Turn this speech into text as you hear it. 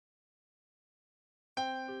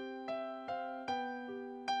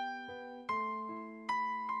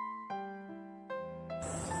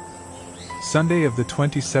Sunday of the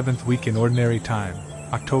 27th week in Ordinary Time,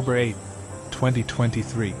 October 8,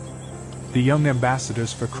 2023. The Young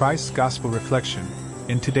Ambassadors for Christ's Gospel Reflection.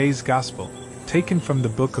 In today's Gospel, taken from the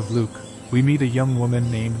book of Luke, we meet a young woman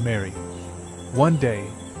named Mary. One day,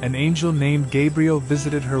 an angel named Gabriel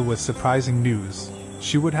visited her with surprising news.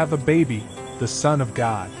 She would have a baby, the Son of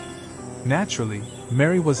God. Naturally,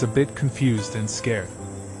 Mary was a bit confused and scared.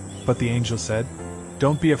 But the angel said,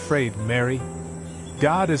 "Don't be afraid, Mary.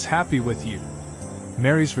 God is happy with you."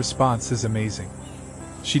 Mary's response is amazing.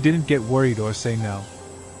 She didn't get worried or say no.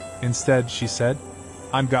 Instead, she said,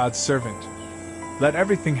 "I'm God's servant. Let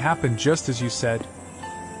everything happen just as you said."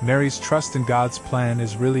 Mary's trust in God's plan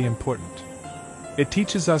is really important. It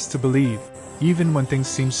teaches us to believe, even when things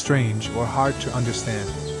seem strange or hard to understand.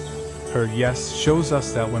 Her yes shows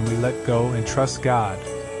us that when we let go and trust God,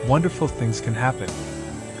 wonderful things can happen.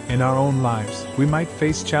 In our own lives, we might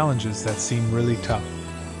face challenges that seem really tough.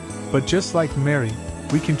 But just like Mary,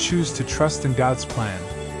 we can choose to trust in God's plan,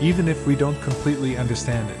 even if we don't completely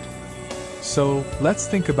understand it. So, let's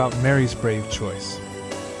think about Mary's brave choice.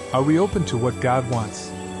 Are we open to what God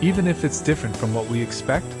wants, even if it's different from what we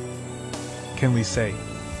expect? Can we say,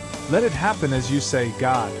 "Let it happen as you say,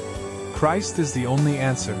 God"? Christ is the only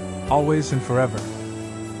answer, always and forever.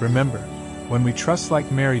 Remember, when we trust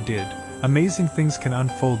like Mary did, amazing things can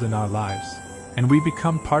unfold in our lives, and we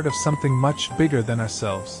become part of something much bigger than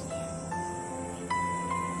ourselves.